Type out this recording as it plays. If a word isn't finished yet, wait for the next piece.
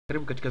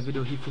Karibu katika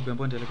video hii fupi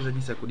ambayo nitaelekeza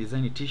jinsi ya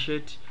kudesign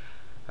t-shirt.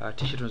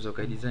 T-shirt unaweza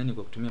kudesign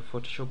kwa kutumia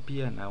Photoshop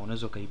pia, na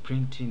unaweza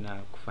kuiprint na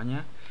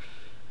kufanya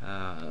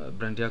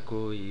brand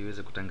yako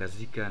iweze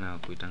kutangazika na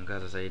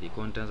kuitangaza zaidi. Kwa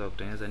hiyo nitaanza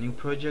kutengeneza new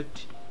project.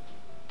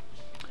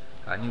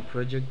 New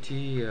project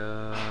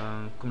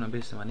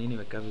 1280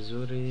 weka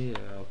vizuri.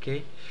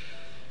 Okay.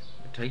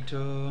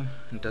 Title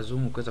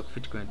nitazoom kuweza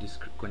kufit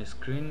kwenye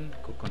screen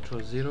kwa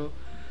control 0.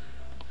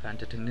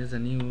 Nitatengeneza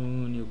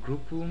new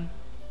group.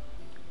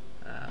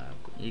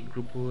 Hii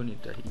group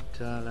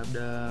nitaita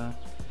labda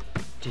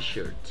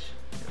t-shirt.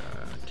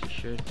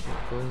 T-shirt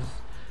because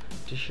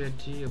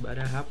t-shirt.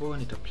 Baada hapo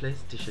nita place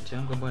t-shirt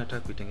yangu ambayo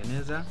nataka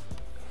kuitengeneza.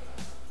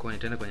 Kwa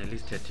nitaenda kwenye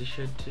list ya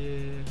t-shirt.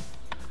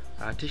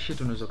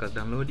 T-shirt unaweza ka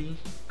download,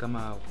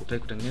 kama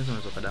hutaki kutengeneza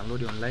unaweza ka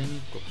download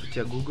online kwa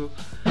kupitia Google.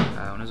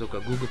 Unaweza ka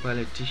Google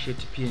pale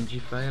t-shirt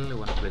png file,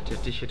 wanakuletea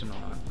t-shirt na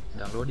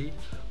download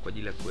kwa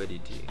ajili ya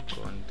kuedit.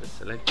 Kwa nita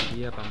select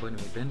hii hapa ambayo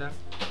nimeipenda.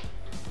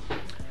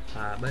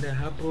 Baada ya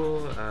hapo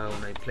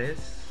unai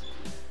place.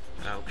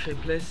 Ukisha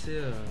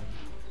place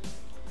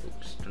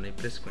tunai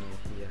place kwenye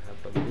hii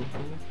hapa group,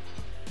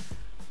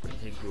 kwenye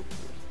hii group.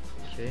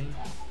 Okay.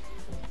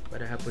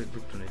 Baada ya hapo hii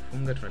group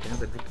tunaifunga,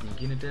 tunatengeneza group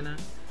nyingine tena.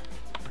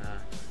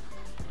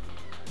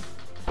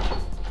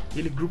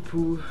 Ili group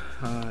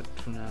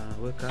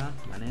tunaweka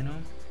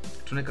maneno,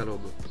 tunaweka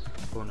logo.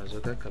 Kwa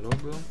unaweka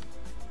logo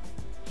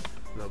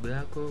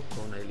yako,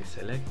 kwa una ili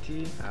select,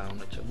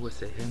 unachagua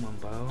sehemu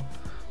ambao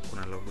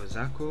kuna logo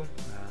zako.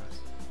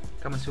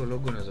 Kama sio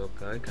logo unaweza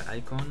ukaweka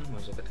icon,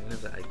 unaweza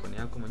kutengeneza icon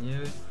yako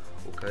mwenyewe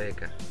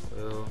ukaweka. Kwa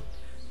hiyo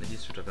ni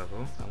jinsi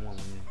utakavyoamua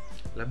mwenyewe.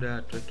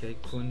 Labda tuweke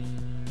icon,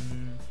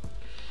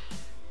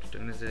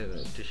 tutengeneze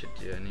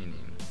t-shirt ya nini.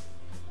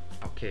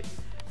 Okay.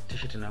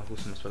 T-shirt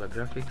inahusu masuala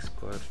graphics,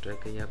 kwa hiyo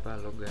tutaweka hii hapa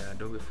logo ya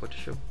Adobe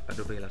Photoshop,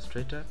 Adobe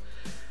Illustrator.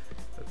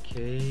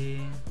 Okay.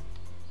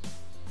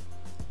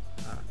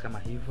 Kama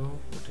hivyo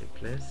utai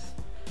place,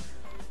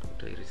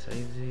 utai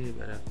resize.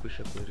 Baada ya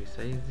kuisha ku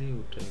resize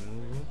utai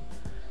move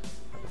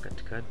hapa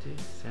katikati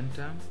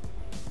center.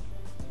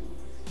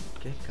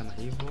 Okay, kama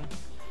hivyo.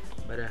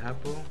 Baada ya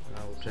hapo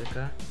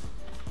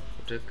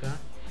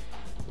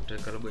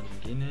utaweka logo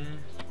nyingine.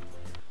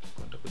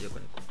 Kwa utakuja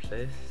kwenye ku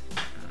place,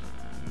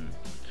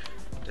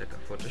 utaweka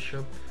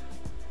Photoshop.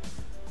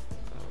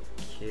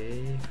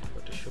 Okay,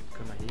 Photoshop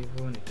kama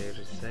hivyo, nitai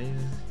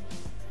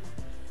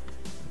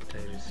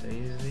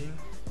resize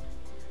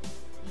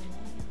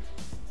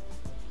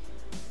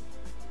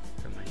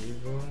kama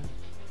hivyo.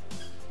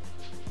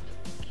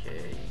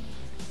 Okay,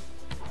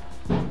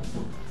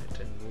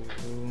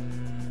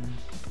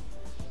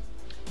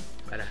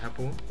 baada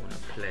hapo una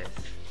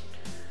place.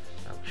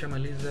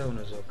 Ukishamaliza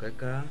unaweza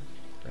kuweka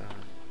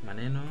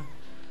maneno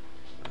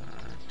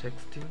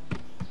text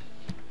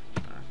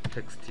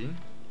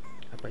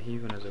hapa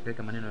hivi. Unaweza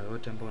kuweka maneno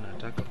yoyote ambayo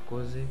unataka of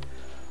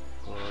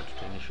kwa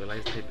tuta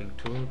initialize typing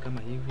tool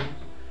kama hivyo.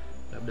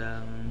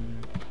 Labda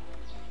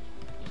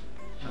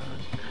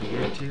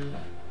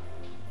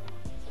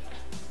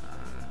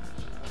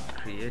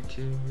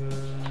creative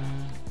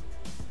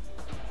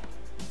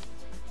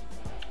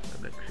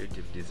labda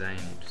creative design,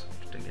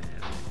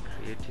 tutengeneze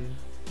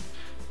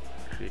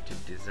creative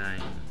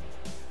design.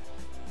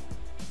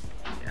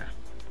 Yeah,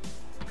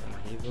 kama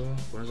hivyo.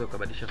 Unaweza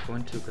kubadilisha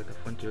font, ukaweka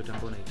font yote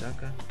ambayo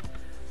unaitaka.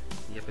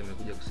 Hii hapa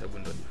imekuja kwa sababu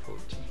ndio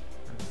default.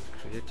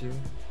 Creative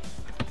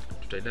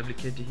tutai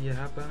duplicate hii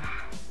hapa,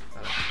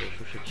 alafu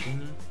tushushe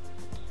chini.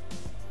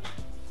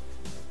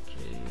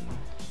 Okay,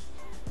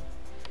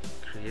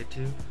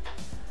 creative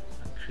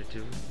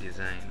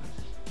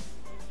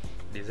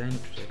design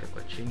tutaweka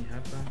kwa chini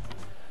hapa.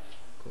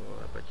 Kwa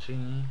hapa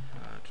chini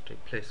tutai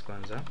place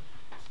kwanza.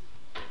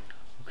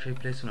 Ukisha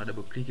place una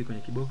double click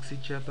kwenye kibox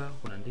hichi hapa,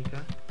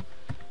 unaandika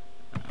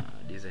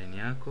design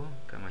yako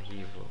kama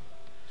hivyo,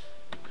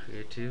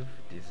 creative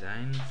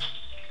designs.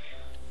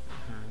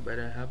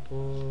 Baada ya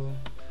hapo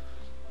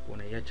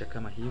unaiacha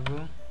kama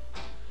hivyo.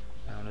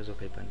 Unaweza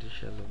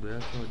kaipandisha logo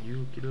yako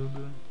juu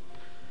kidogo.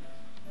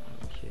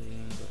 Okay,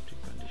 ndio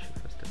tupandishe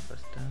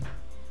faster.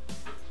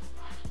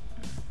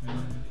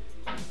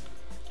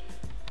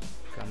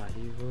 Kama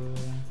hivyo.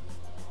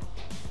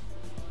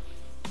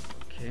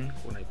 Okay,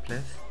 unai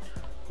place.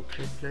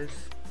 Place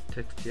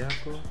text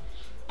yako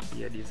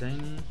ya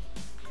design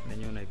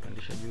na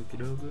unaipandisha juu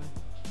kidogo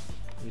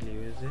ili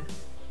iweze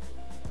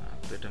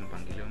kuleta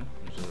mpangilio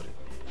mzuri.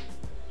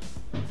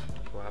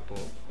 Kwa hapo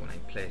unai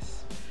place.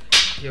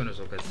 Pia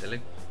unaweza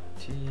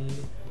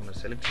una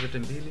select zote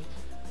mbili,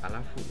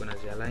 alafu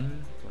unazi align,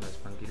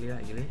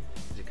 unazipangilia ili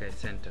zikae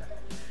center.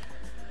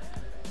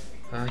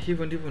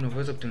 Hivyo ndivyo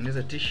unavyoweza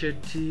kutengeneza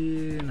t-shirt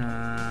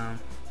na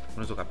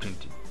unaweza ka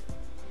print.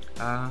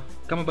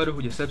 Kama bado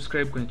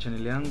hujasubscribe kwenye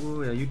channel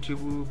yangu ya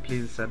YouTube,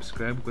 please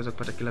subscribe kuweza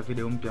kupata kila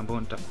video mpya ambayo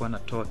nitakuwa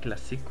natoa kila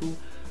siku.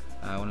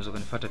 Unaweza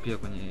kunifuata pia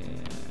kwenye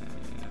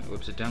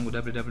website yangu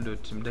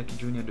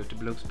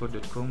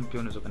www.mdakijunior.blogspot.com. Pia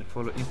unaweza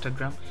kunifollow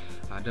Instagram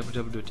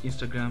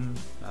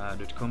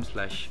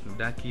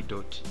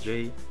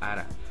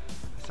www.instagram.com/mdaki.jr.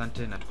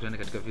 Asante na tukutane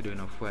katika video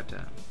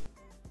inayofuata.